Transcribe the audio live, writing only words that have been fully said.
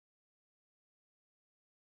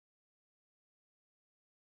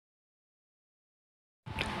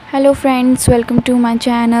Hello friends, welcome to my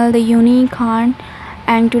channel The Unique Khan,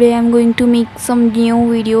 and today I'm going to make some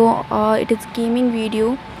new video. It is gaming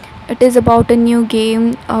video. It is about a new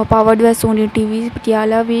game powered by Sony TV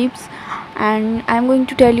Patiala waves, and I'm going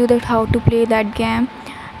to tell you that how to play that game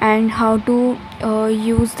and how to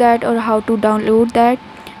use that or how to download that.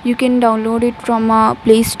 You can download it from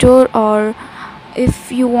Play Store, or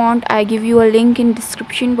if you want I give you a link in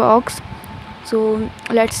description box. So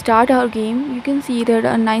let's start our game. You can see that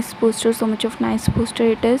a nice poster, so much of nice poster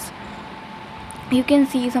it is. You can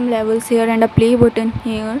see some levels here and a play button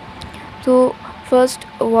here. So first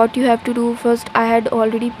what you have to do, first I had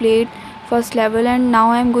already played first level and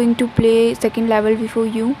now I'm going to play second level before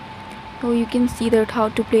you. So you can see that how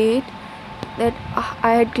to play it, that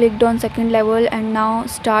I had clicked on second level and now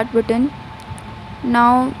start button.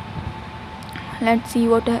 Now let's see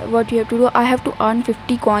what you have to do. I have to earn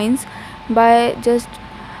 50 coins by just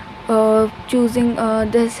choosing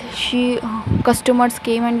this customers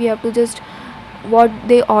came and we have to just what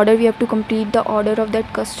they order, we have to complete the order of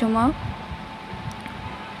that customer,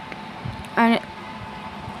 and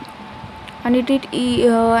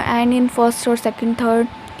and in first or second third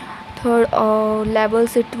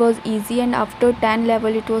levels it was easy, and after 10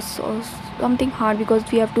 level it was something hard because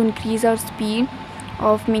we have to increase our speed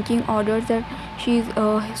of making orders. That he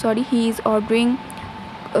is ordering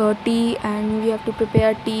tea and we have to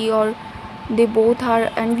prepare tea, or they both are,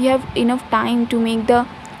 and we have enough time to make the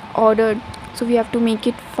order, so we have to make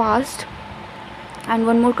it fast. And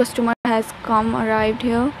one more customer has arrived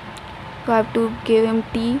here, so I have to give him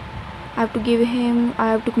tea. I have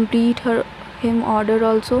to complete him order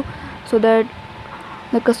also, so that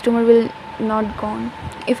the customer will not gone.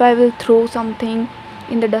 If I will throw something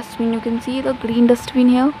in the dustbin, you can see the green dustbin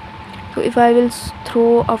here. So if I will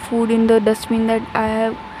throw a food in the dustbin, that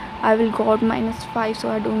I will got -5, so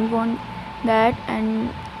I don't want that. And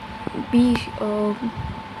be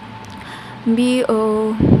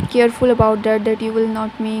careful about that you will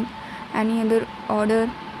not make any other order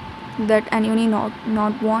that anyone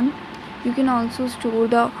not want. You can also store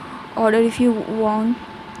the order if you want.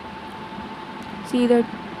 See that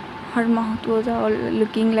her mouth was all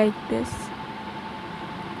looking like this.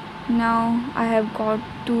 Now I have got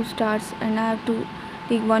 2 stars and I have to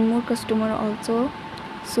take one more customer also,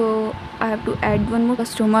 so I have to add one more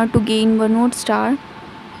customer to gain one more star.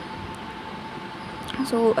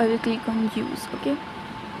 So I will click on use. Okay,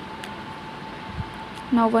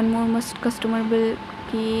 now one more customer will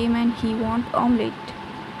came and he want omelette.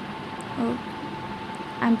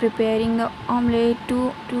 I'm preparing the omelette,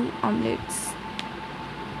 two omelettes.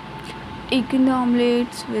 Taking the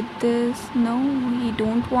omelettes with this. No, he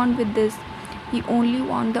don't want with this. He only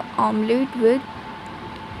want the omelette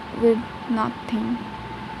with nothing.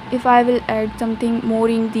 If I will add something more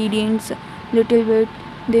ingredients little bit,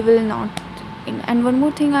 they will not. And one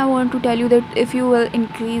more thing I want to tell you, that if you will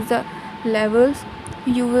increase the levels,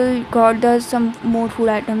 you will got the some more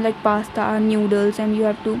food items like pasta, noodles, and you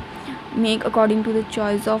have to make according to the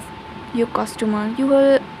choice of your customer. You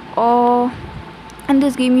will in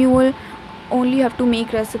this game you will only have to make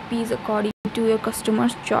recipes according to your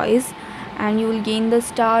customer's choice, and you will gain the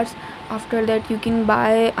stars. After that you can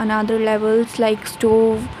buy another levels like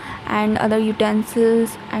stove and other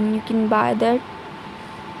utensils, and you can buy that.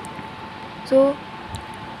 So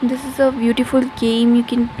this is a beautiful game you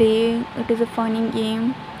can play. It is a funny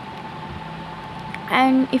game,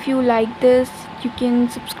 and if you like this you can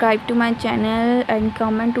subscribe to my channel and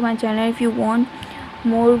comment to my channel if you want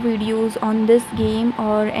more videos on this game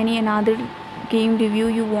or any another game review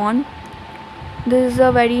you want. This is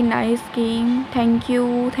a very nice game. Thank you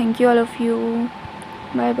all of you.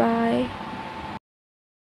 Bye bye.